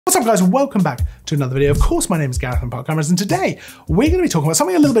What's up guys, welcome back to another video. Of course, my name is Gareth from Park Cameras, and today we're going to be talking about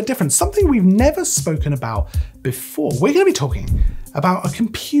something a little bit different, something we've never spoken about before. We're going to be talking about a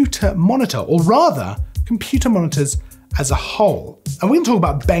computer monitor, or rather, computer monitors as a whole. And we're going to talk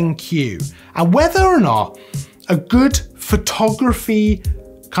about BENQ and whether or not a good photography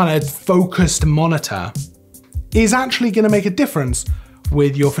kind of focused monitor is actually going to make a difference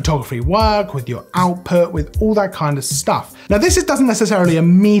with your photography work, with your output, with all that kind of stuff. Now this doesn't necessarily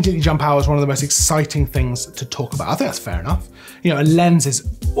immediately jump out as one of the most exciting things to talk about. I think that's fair enough. You know, a lens is,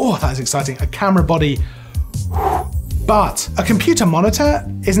 oh, that is exciting. A camera body, but a computer monitor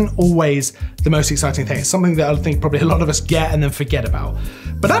isn't always the most exciting thing. It's something that I think probably a lot of us get and then forget about.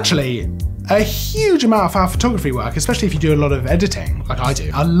 But actually, a huge amount of our photography work, especially if you do a lot of editing, like I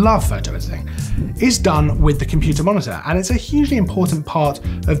do, I love photo editing, is done with the computer monitor, and it's a hugely important part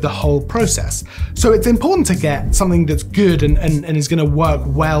of the whole process. So it's important to get something that's good and is gonna work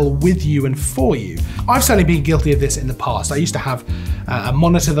well with you and for you. I've certainly been guilty of this in the past. I used to have a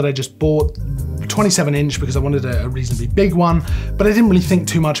monitor that I just bought, 27-inch, because I wanted a reasonably big one, but I didn't really think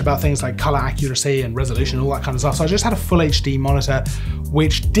too much about things like color accuracy and resolution and all that kind of stuff. So I just had a full HD monitor,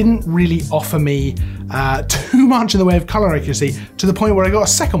 which didn't really offer me too much in the way of color accuracy, to the point where I got a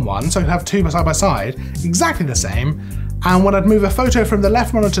second one, so I could have two side by side, exactly the same. And when I'd move a photo from the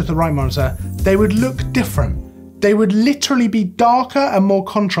left monitor to the right monitor, they would look different. They would literally be darker and more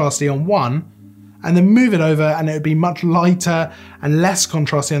contrasty on one, and then move it over and it would be much lighter and less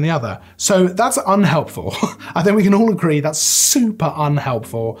contrasty on the other. So that's unhelpful. I think we can all agree that's super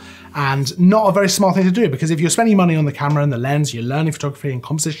unhelpful and not a very smart thing to do, because if you're spending money on the camera and the lens, you're learning photography and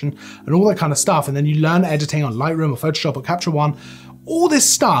composition and all that kind of stuff, and then you learn editing on Lightroom or Photoshop or Capture One, all this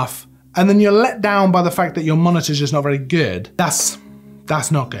stuff, and then you're let down by the fact that your monitor's just not very good, that's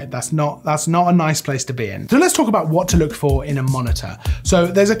not good. That's not a nice place to be in. So let's talk about what to look for in a monitor. So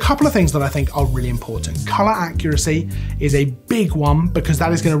there's a couple of things that I think are really important. Color accuracy is a big one, because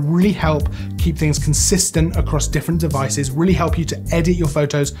that is going to really help keep things consistent across different devices, really help you to edit your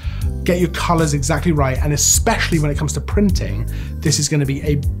photos, get your colors exactly right. And especially when it comes to printing, this is going to be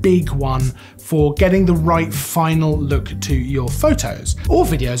a big one for getting the right final look to your photos or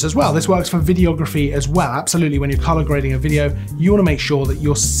videos as well. This works for videography as well. Absolutely. When you're color grading a video, you want to make sure that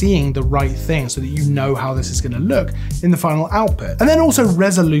you're seeing the right thing so that you know how this is going to look in the final output. And then also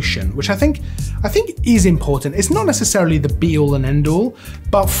resolution, which I think is important. It's not necessarily the be all and end all,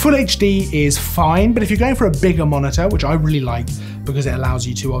 but full HD is fine. But if you're going for a bigger monitor, which I really like because it allows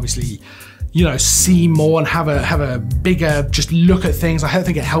you to obviously, you know, see more and have a bigger just look at things. I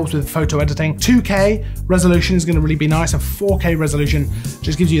think it helps with photo editing. 2K resolution is going to really be nice, and 4K resolution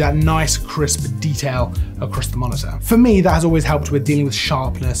just gives you that nice crisp detail across the monitor. For me, that has always helped with dealing with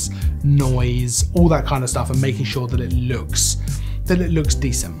sharpness, noise, all that kind of stuff, and making sure that it looks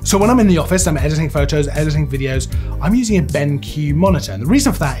decent. So when I'm in the office, I'm editing photos, editing videos, I'm using a BENQ monitor. And the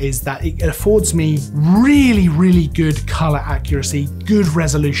reason for that is that it affords me really, really good color accuracy, good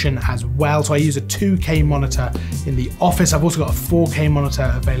resolution as well. So I use a 2K monitor in the office. I've also got a 4K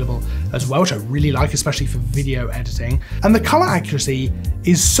monitor available as well, which I really like, especially for video editing. And the color accuracy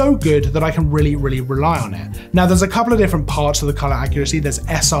is so good that I can really, really rely on it. Now, there's a couple of different parts of the color accuracy. There's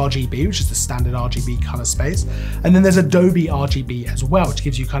sRGB, which is the standard RGB color space. And then there's Adobe RGB as well, which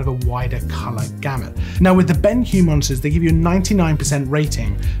gives you kind of a wider color gamut. Now with the BENQ monitors, they give you a 99%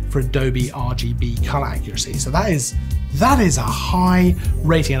 rating for Adobe RGB color accuracy. So that is a high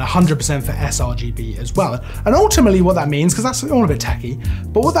rating, and 100% for sRGB as well. And ultimately what that means, because that's all a bit tacky,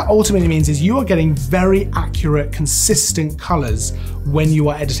 but what that ultimately means is you are getting very accurate, consistent colors when you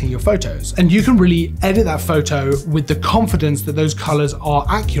are editing your photos. And you can really edit that photo with the confidence that those colors are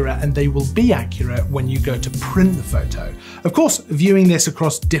accurate, and they will be accurate when you go to print the photo. Of course, viewing this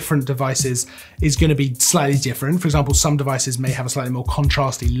across different devices is going to be slightly different. For example, some devices may have a slightly more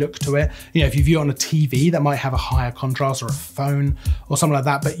contrasty look to it. You know, if you view it on a TV, that might have a higher contrast, or a phone or something like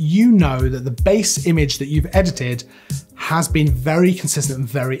that. But you know that the base image that you've edited has been very consistent and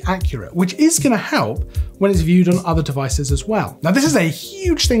very accurate, which is going to help when it's viewed on other devices as well. Now, this is a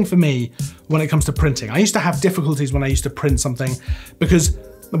huge thing for me when it comes to printing. I used to have difficulties when I used to print something, because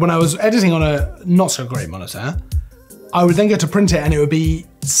when I was editing on a not so great monitor, I would then go to print it and it would be,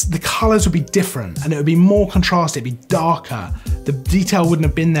 the colors would be different and it would be more contrasty, it'd be darker. The detail wouldn't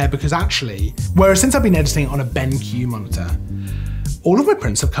have been there, because actually, whereas since I've been editing on a BENQ monitor, all of my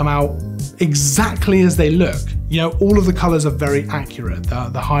prints have come out exactly as they look. You know, all of the colors are very accurate,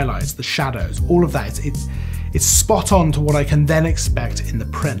 the highlights, the shadows, all of that. it's spot on to what I can then expect in the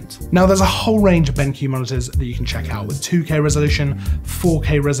print. Now there's a whole range of BENQ monitors that you can check out with 2K resolution,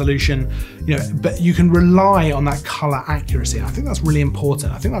 4K resolution, but you can rely on that color accuracy. I think that's really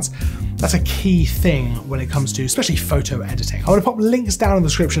important. I think that's a key thing when it comes to especially photo editing. I'm gonna pop links down in the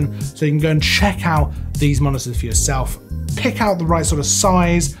description so you can go and check out these monitors for yourself. Pick out the right sort of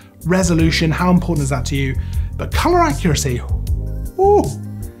size, resolution, how important is that to you? But color accuracy, ooh,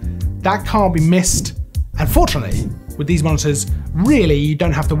 that can't be missed. And fortunately, with these monitors, really, you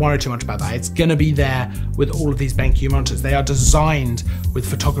don't have to worry too much about that. It's gonna be there with all of these BENQ monitors. They are designed with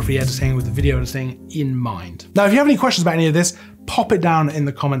photography editing, with video editing in mind. Now, if you have any questions about any of this, pop it down in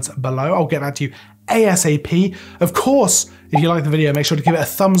the comments below. I'll get back to you ASAP. Of course, if you like the video, make sure to give it a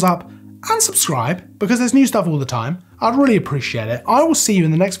thumbs up and subscribe because there's new stuff all the time. I'd really appreciate it. I will see you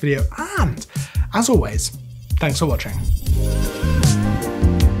in the next video. And as always, thanks for watching.